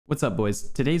What's up, boys?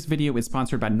 Today's video is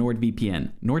sponsored by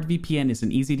NordVPN. NordVPN is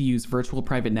an easy-to-use virtual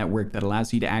private network that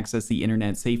allows you to access the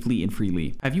internet safely and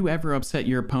freely. Have you ever upset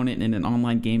your opponent in an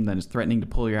online game that is threatening to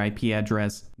pull your IP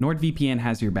address? NordVPN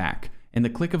has your back. In the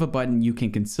click of a button, you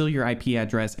can conceal your IP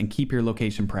address and keep your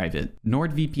location private.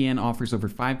 NordVPN offers over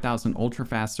 5,000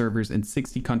 ultra-fast servers in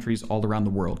 60 countries all around the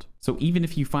world. So even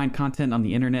if you find content on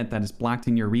the internet that is blocked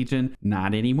in your region,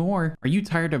 not anymore. Are you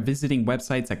tired of visiting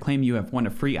websites that claim you have won a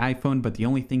free iPhone, but the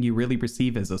only thing you really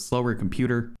receive is a slower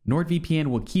computer? NordVPN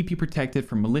will keep you protected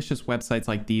from malicious websites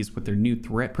like these with their new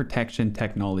threat protection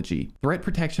technology. Threat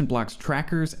protection blocks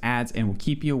trackers, ads, and will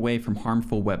keep you away from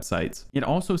harmful websites. It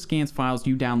also scans files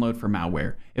you download for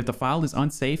malware. If the file is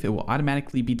unsafe, it will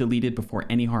automatically be deleted before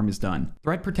any harm is done.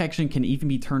 Threat protection can even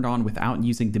be turned on without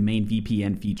using the main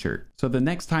VPN feature. So the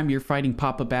next time you're fighting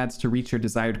pop-up ads to reach your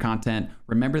desired content,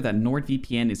 remember that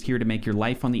NordVPN is here to make your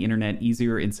life on the internet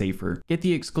easier and safer. Get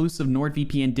the exclusive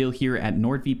NordVPN deal here at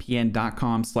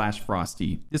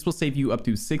nordvpn.com/frosty. This will save you up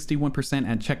to 61%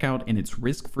 at checkout, and it's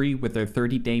risk-free with their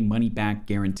 30-day money-back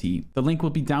guarantee. The link will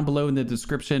be down below in the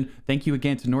description. Thank you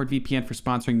again to NordVPN for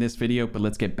sponsoring this video, but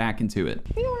let's get back into it.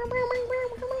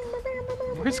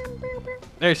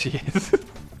 There she is.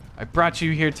 I brought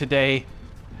you here today.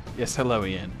 Yes, hello,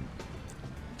 Ian.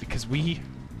 Because we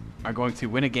are going to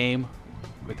win a game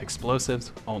with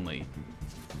explosives only.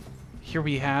 Here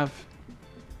we have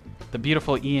the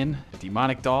beautiful Ian,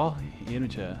 demonic doll. Ian,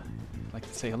 would you like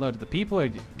to say hello to the people?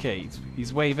 Okay,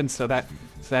 he's waving, so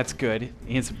that's good.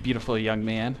 Ian's a beautiful young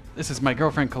man. This is my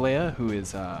girlfriend Kalea, who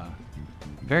is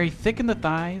very thick in the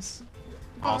thighs.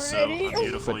 Also a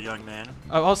beautiful young man.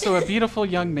 Also a beautiful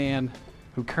young man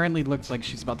who currently looks like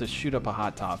she's about to shoot up a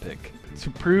Hot Topic. To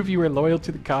prove you are loyal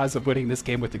to the cause of winning this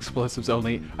game with explosives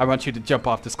only, I want you to jump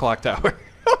off this clock tower.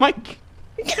 Oh my God.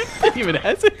 You didn't even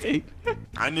hesitate.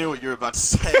 I knew what you were about to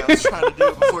say. I was trying to do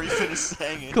it before you finished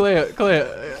saying it.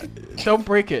 Kalea, don't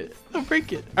break it. Don't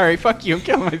break it. Alright, fuck you. I'm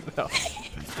killing myself.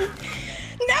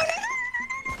 No.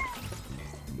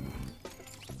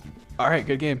 Alright,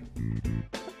 good game.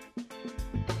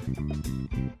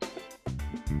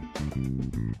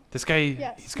 This guy,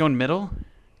 Yes. He's going middle.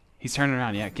 He's turning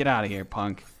around. Yeah, get out of here,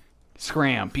 punk.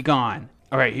 Scram, be gone.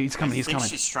 All right, he's coming. He's coming.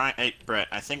 She's trying. Hey, Brett,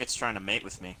 I think it's trying to mate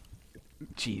with me.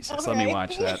 Jesus, let me Okay.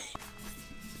 watch that.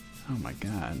 Oh my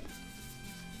God.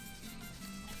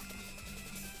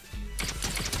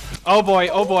 Oh boy!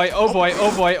 Oh boy! Oh boy!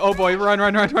 Oh boy! Oh boy! Run!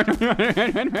 Run! Run! Run!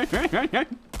 Run! Run!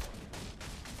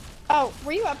 Oh,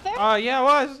 were you up there? Yeah,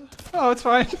 I was. Oh, it's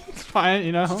fine. It's fine.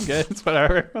 You know, I'm good. It's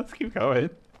whatever. Let's keep going.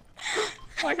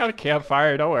 I got a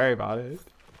campfire. Don't worry about it.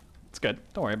 It's good.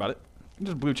 Don't worry about it.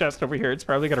 There's a blue chest over here. It's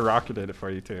probably got a rocket in it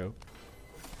for you too.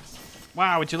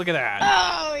 Wow, would you look at that?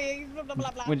 Oh, yeah, blah, blah,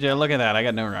 blah, blah. Would you look at that? I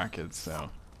got no rockets,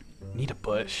 so. Need a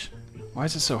bush. Why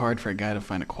is it so hard for a guy to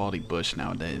find a quality bush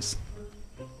nowadays?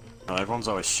 Oh, everyone's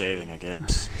always shaving, I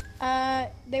guess.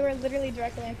 They were literally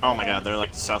directly in front Oh of my us. God, they're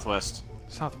like southwest.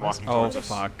 Southwest. Walking Oh, towards us.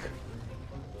 fuck.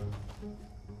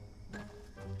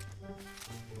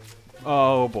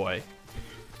 Oh, boy.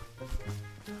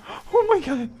 Oh, my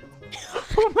God.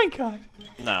 Oh, my God.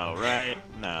 No, right?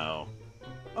 No.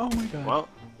 Oh, my God. Well,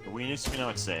 we need to know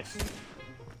it's safe.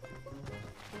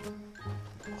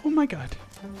 Oh, my God.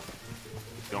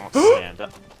 Don't stand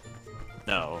up.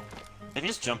 No. Did he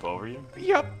just jump over you?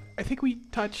 Yep. I think we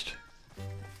touched.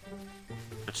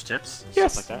 Which tips?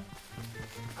 Yes. Stuff like that?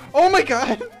 Oh, my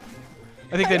God.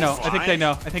 I think they know. I think they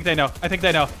know. I think they know. I think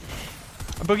they know.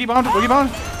 A boogie bomb. Boogie bomb.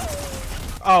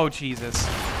 Oh, Jesus.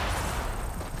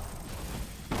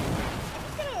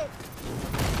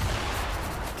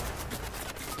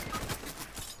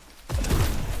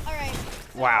 Alright.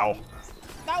 Wow.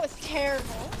 That was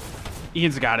terrible.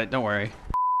 Ian's got it. Don't worry.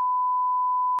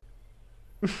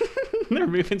 They're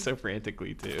moving so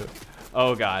frantically, too.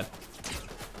 Oh, God.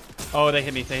 Oh, they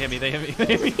hit me. They hit me. They hit me.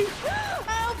 They hit me. Oh,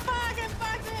 fuck. I'm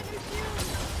fucked in your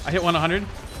shoes. I hit 100.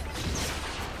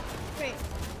 Wait.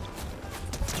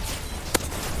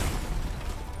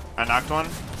 I knocked one.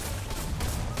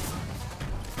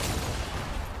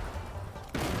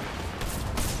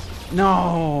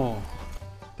 No.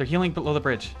 They're healing below the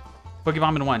bridge. Boogie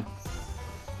bomb in one.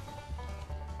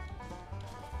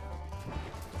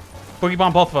 Boogie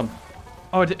bomb both of them.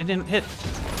 Oh, it didn't hit.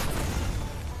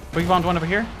 Boogie bombed one over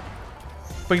here.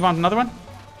 Boogie bombed another one.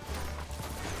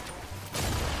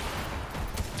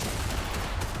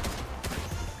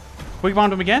 Boogie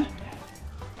bombed him again.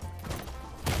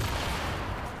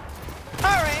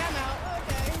 Alright, I'm out.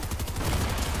 Okay.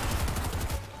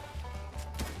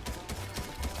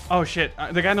 Oh shit,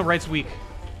 the guy on the right's weak.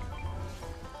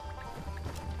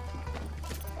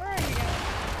 Where are you guys?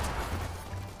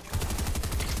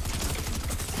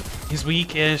 He's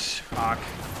weak-ish. Fuck.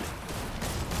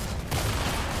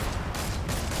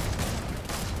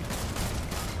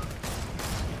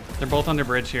 They're both under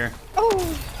bridge here.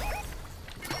 Oh!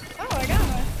 Oh my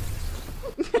god.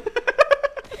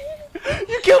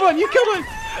 You killed one! You killed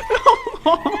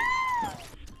one!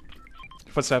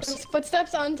 Footsteps. There's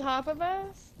footsteps on top of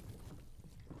us?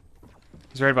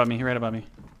 He's right above me. He's right above me.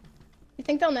 You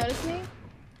think they'll notice me?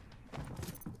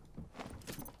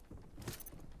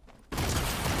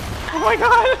 Oh my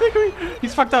god!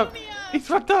 He's fucked up. He's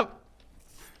fucked up.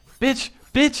 Bitch!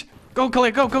 Bitch! Go,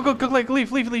 Clay! Go! Go! Go! Go! Clay!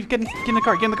 Leave! Leave! Leave! Get in the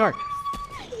car! Get in the car!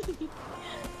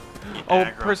 Oh,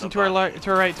 person to our right!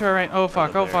 To our right! To our right! Oh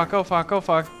fuck! Oh fuck! Oh fuck! Oh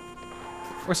fuck!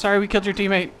 We're sorry we killed your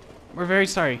teammate. We're very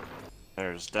sorry.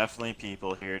 There's definitely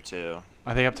people here too.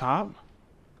 Are they up top?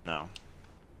 No.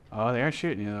 Oh, they are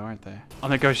shooting you though, aren't they? I'll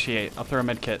negotiate. I'll throw a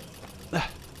med kit.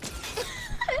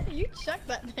 You chucked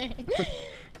that thing.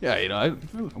 Yeah, you know, I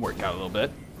worked out a little bit.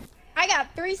 I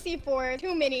got 3 C4, 2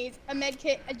 minis, a med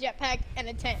kit, a jetpack, and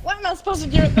a tent. What am I supposed to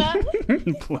do with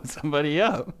that? Blow somebody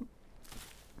up.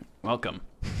 Welcome.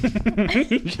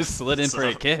 You just slid in for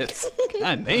a kiss.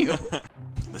 God damn.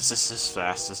 This is as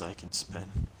fast as I can spin.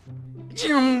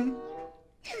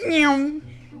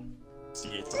 See,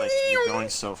 it's like you're going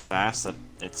so fast that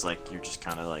it's like you're just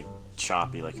kind of like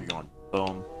choppy, like you're going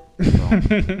boom, boom,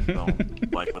 boom,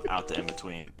 like without the in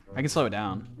between. I can slow it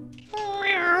down.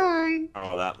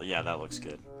 Oh, that looks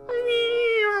good.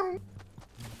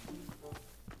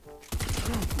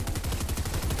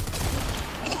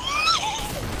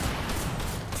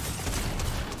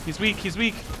 He's weak. He's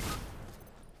weak.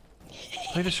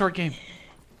 Play the short game.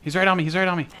 He's right on me. He's right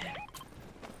on me.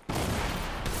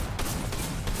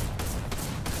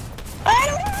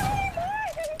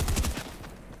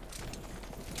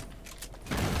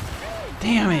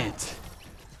 Damn it.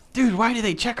 Dude, why do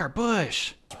they check our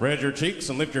bush? Spread your cheeks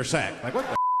and lift your sack. Like what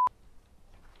the?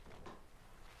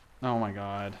 Oh my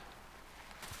god.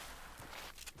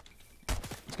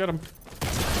 Let's get him.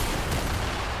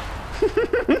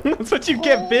 That's what you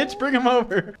get, bitch. Bring him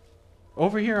over.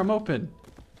 Over here, I'm open.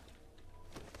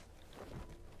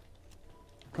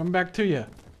 Come back to you.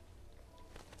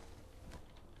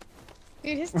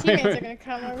 Dude, his teammates are gonna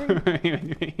come over.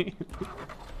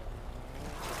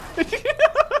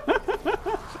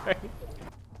 Sorry.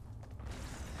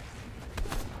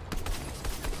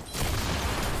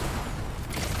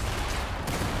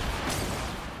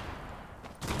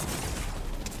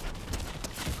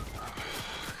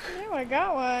 Oh, I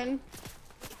got one.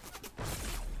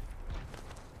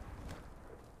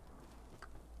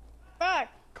 Fuck.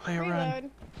 Clay, Reload.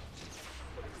 run.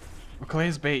 Well,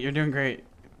 Clay's bait. You're doing great.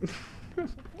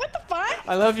 What the fuck?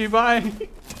 I love you. Bye.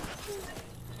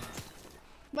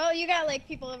 Well, you got like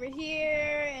people over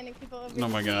here and people over here. Oh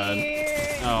my god.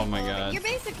 And Oh my people- god. You're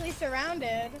basically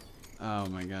surrounded. Oh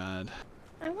my god.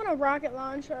 I want a rocket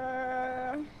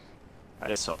launcher. I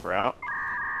just help her out.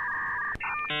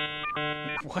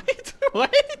 What?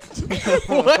 What?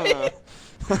 What?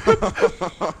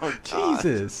 Oh, God.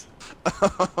 Jesus.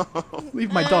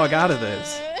 Leave my dog out of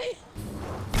this.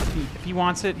 If he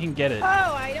wants it, he can get it. Oh,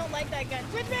 I don't like that gun.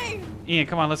 With me. Ian,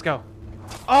 come on, let's go.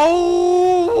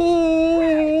 Oh!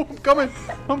 I'm coming.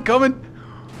 I'm coming.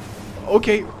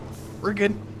 Okay. We're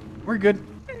good. We're good.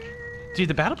 Dude,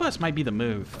 the battle bus might be the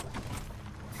move.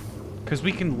 Because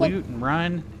we can loot and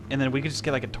run, and then we could just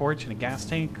get like a torch and a gas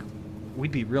tank.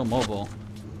 We'd be real mobile.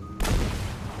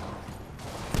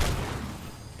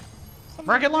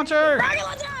 Rocket launcher! Rocket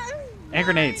launcher! And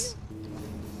grenades.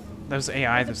 Those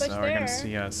AI There's that a are bush gonna there.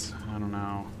 see us. I don't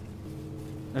know.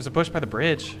 There's a bush by the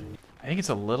bridge. I think it's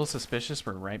a little suspicious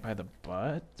we're right by the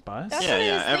bus. That's Yeah, what I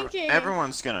yeah. was thinking.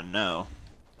 Everyone's gonna know.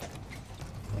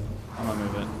 I'm gonna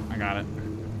move it. I got it.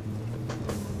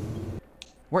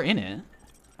 We're in it.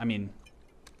 I mean,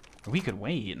 we could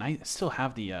wait, and I still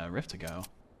have the rift to go.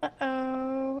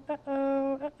 Uh-oh.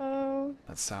 Uh-oh. Uh-oh.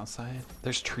 That's south side.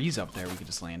 There's trees up there we could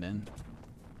just land in.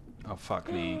 Oh,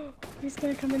 fuck me. He's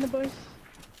gonna come in the bush.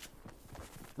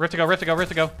 Rift to go, rift to go, rift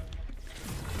to go.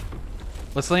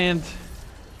 Let's land.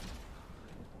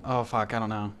 Oh, fuck, I don't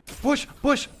know. Bush,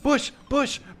 bush, bush,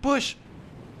 bush, bush.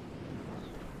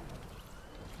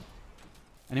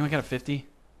 Anyone got a 50?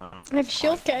 I have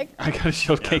shield cake. I got a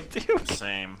shield Yeah, cake too.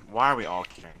 Same. Why are we all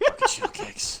carrying fucking shield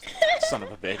cakes? Son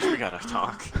of a bitch, we gotta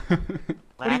talk.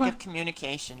 Lack of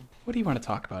communication. What do you want to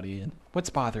talk about, Ian?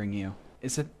 What's bothering you?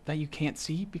 Is it that you can't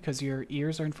see because your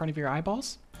ears are in front of your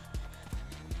eyeballs?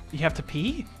 You have to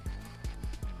pee?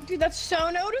 Dude, that's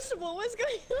so noticeable. What's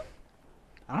going on?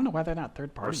 I don't know why they're not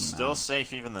third party. We're still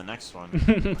safe even the next one.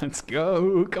 Let's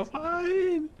go. Come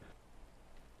on.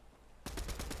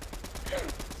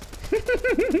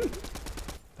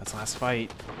 It's last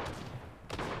fight.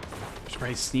 Just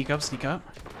ready to sneak up, sneak up.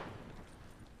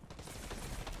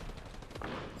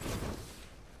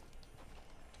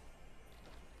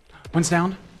 One's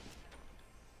down.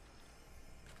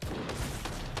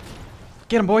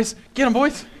 Get him, boys! Get him,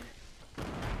 boys!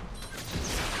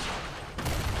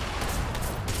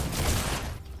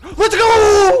 Let's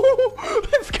go!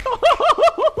 Let's go!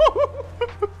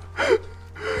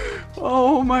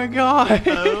 Oh my god!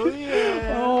 Oh